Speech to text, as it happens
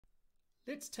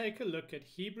Let's take a look at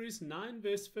Hebrews 9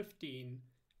 verse 15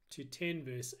 to 10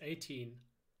 verse 18,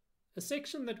 a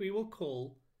section that we will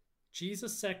call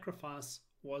Jesus' sacrifice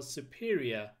was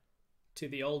superior to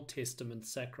the Old Testament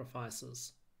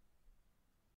sacrifices.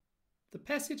 The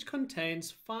passage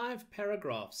contains 5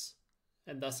 paragraphs,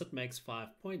 and thus it makes 5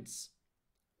 points.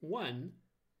 1.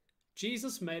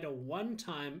 Jesus made a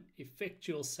one-time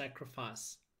effectual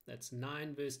sacrifice. That's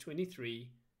 9 verse 23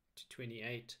 to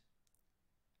 28.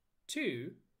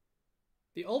 2.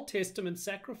 The Old Testament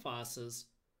sacrifices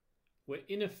were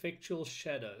ineffectual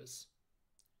shadows.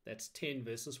 That's 10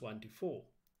 verses 1 to 4.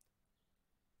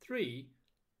 3.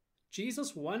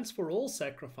 Jesus' once for all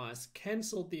sacrifice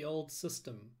cancelled the old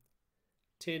system.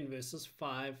 10 verses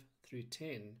 5 through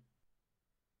 10.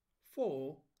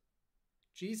 4.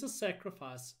 Jesus'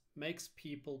 sacrifice makes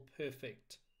people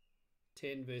perfect.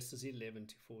 10 verses 11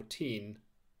 to 14.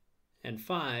 And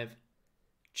 5.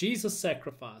 Jesus'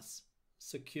 sacrifice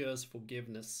secures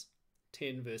forgiveness.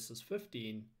 10 verses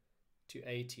 15 to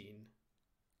 18.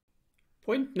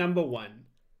 Point number 1.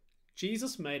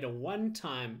 Jesus made a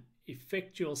one-time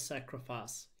effectual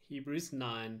sacrifice. Hebrews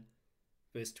 9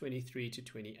 verse 23 to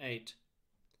 28.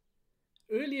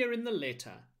 Earlier in the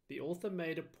letter, the author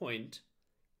made a point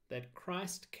that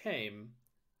Christ came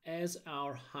as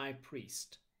our high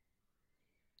priest.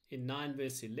 In 9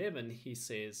 verse 11 he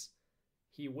says,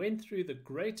 "He went through the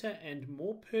greater and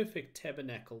more perfect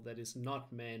tabernacle that is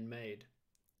not man-made."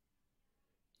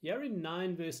 Here in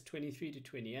 9 verse 23 to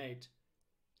 28,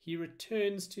 he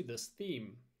returns to this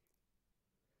theme.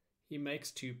 He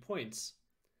makes 2 points.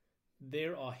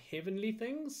 There are heavenly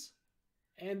things,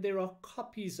 and there are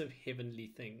copies of heavenly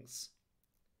things.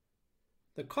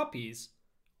 The copies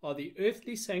are the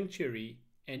earthly sanctuary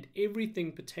and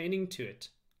everything pertaining to it.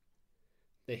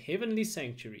 The heavenly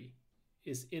sanctuary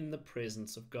is in the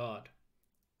presence of God.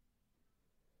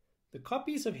 The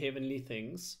copies of heavenly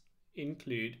things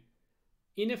include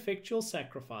ineffectual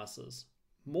sacrifices,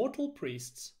 mortal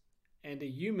priests, and a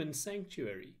human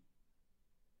sanctuary,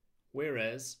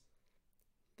 whereas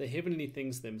the heavenly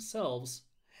things themselves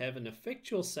have an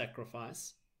effectual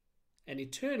sacrifice, an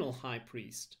eternal high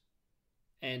priest,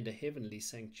 and a heavenly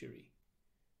sanctuary.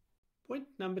 Point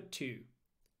number 2.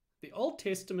 The Old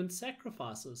Testament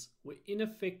sacrifices were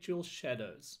ineffectual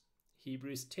shadows.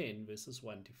 Hebrews 10 verses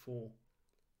 1 to 4.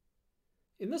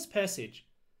 In this passage,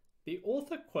 the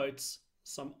author quotes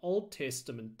some Old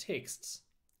Testament texts.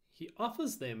 He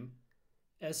offers them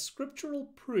as scriptural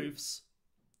proofs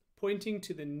pointing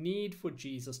to the need for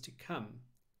Jesus to come.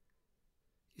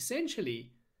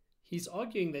 Essentially, he's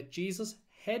arguing that Jesus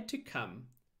had to come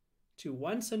to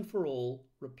once and for all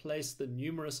replace the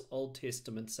numerous Old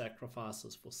Testament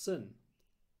sacrifices for sin.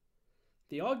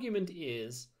 The argument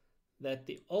is that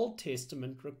the Old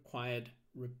Testament required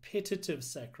repetitive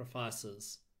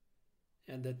sacrifices,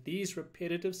 and that these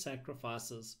repetitive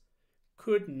sacrifices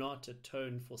could not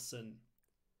atone for sin.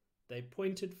 They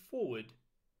pointed forward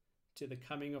to the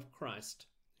coming of Christ,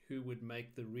 who would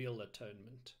make the real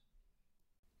atonement.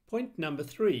 Point number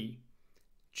 3.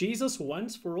 Jesus'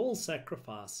 once for all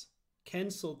sacrifice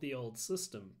cancelled the old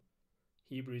system.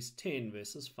 Hebrews 10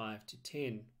 verses 5 to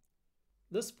 10.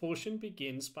 This portion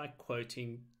begins by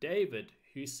quoting David,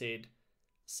 who said,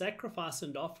 "Sacrifice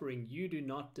and offering you do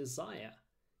not desire.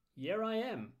 Here I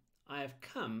am. I have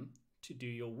come to do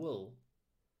your will."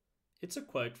 It's a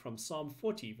quote from Psalm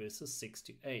 40 verses 6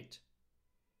 to 8.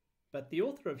 But the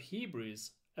author of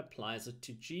Hebrews applies it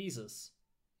to Jesus.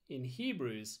 In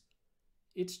Hebrews,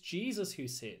 it's Jesus who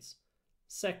says,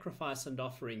 "Sacrifice and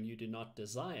offering you do not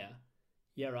desire.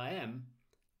 Here I am.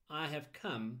 I have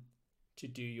come to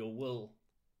do your will."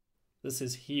 This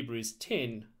is Hebrews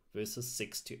 10 verses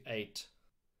 6 to 8.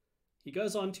 He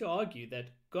goes on to argue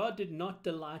that God did not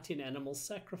delight in animal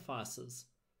sacrifices.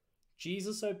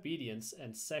 Jesus' obedience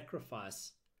and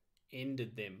sacrifice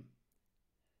ended them.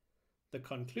 The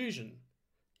conclusion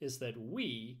is that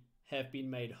we have been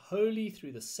made holy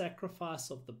through the sacrifice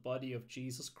of the body of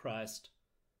Jesus Christ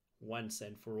once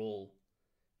and for all.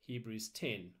 Hebrews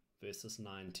 10 verses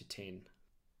 9 to 10.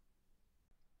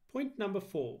 Point number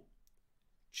 4.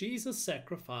 Jesus'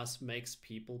 sacrifice makes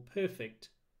people perfect.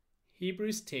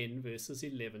 Hebrews 10 verses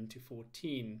 11 to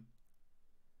 14.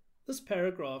 This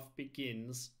paragraph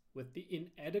begins with the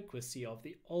inadequacy of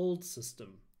the old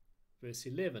system. Verse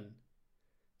 11.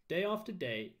 Day after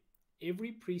day,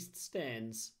 every priest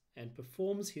stands and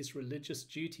performs his religious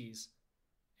duties.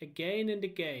 Again and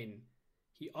again,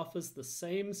 he offers the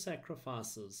same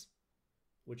sacrifices,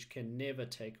 which can never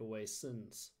take away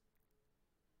sins.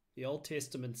 The Old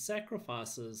Testament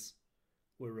sacrifices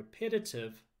were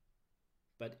repetitive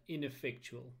but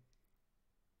ineffectual.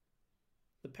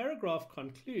 The paragraph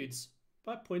concludes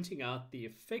by pointing out the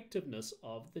effectiveness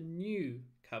of the new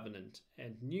covenant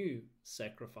and new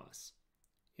sacrifice.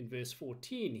 In verse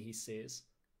 14 he says,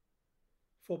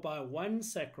 "For by one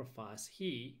sacrifice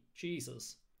he,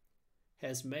 Jesus,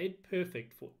 has made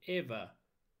perfect forever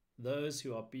those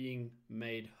who are being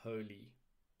made holy."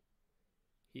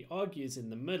 He argues in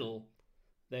the middle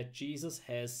that Jesus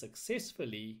has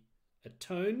successfully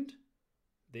atoned,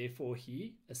 therefore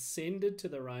he ascended to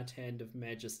the right hand of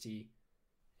majesty,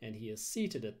 and he is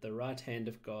seated at the right hand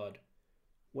of God,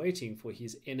 waiting for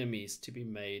his enemies to be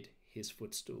made his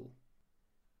footstool.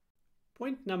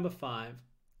 Point number 5.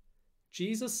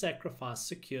 Jesus' sacrifice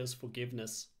secures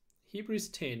forgiveness. Hebrews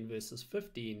 10 verses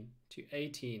 15 to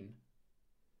 18.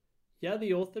 Here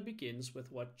the author begins with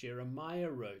what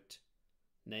Jeremiah wrote,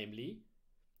 namely,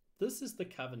 "This is the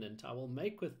covenant I will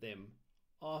make with them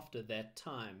after that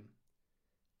time,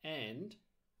 and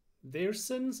their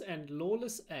sins and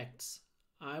lawless acts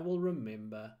I will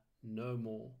remember no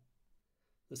more."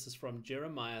 This is from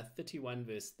Jeremiah 31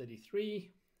 verse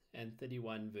 33 and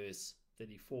 31 verse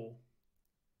 34.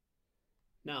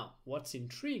 Now, what's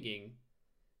intriguing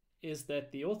is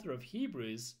that the author of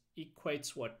Hebrews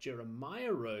equates what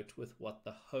Jeremiah wrote with what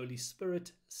the Holy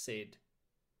Spirit said.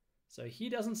 So he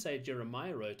doesn't say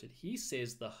Jeremiah wrote it, he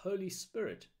says the Holy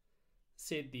Spirit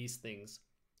said these things,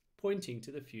 pointing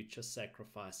to the future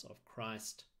sacrifice of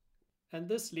Christ. And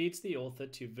this leads the author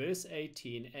to verse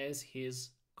 18 as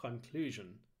his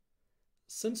conclusion.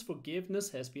 Since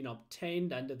forgiveness has been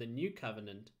obtained under the new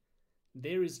covenant,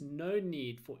 there is no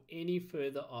need for any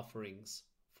further offerings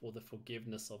for the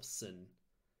forgiveness of sin.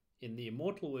 In the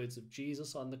immortal words of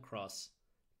Jesus on the cross,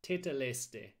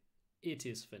 tetelestai, it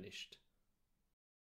is finished.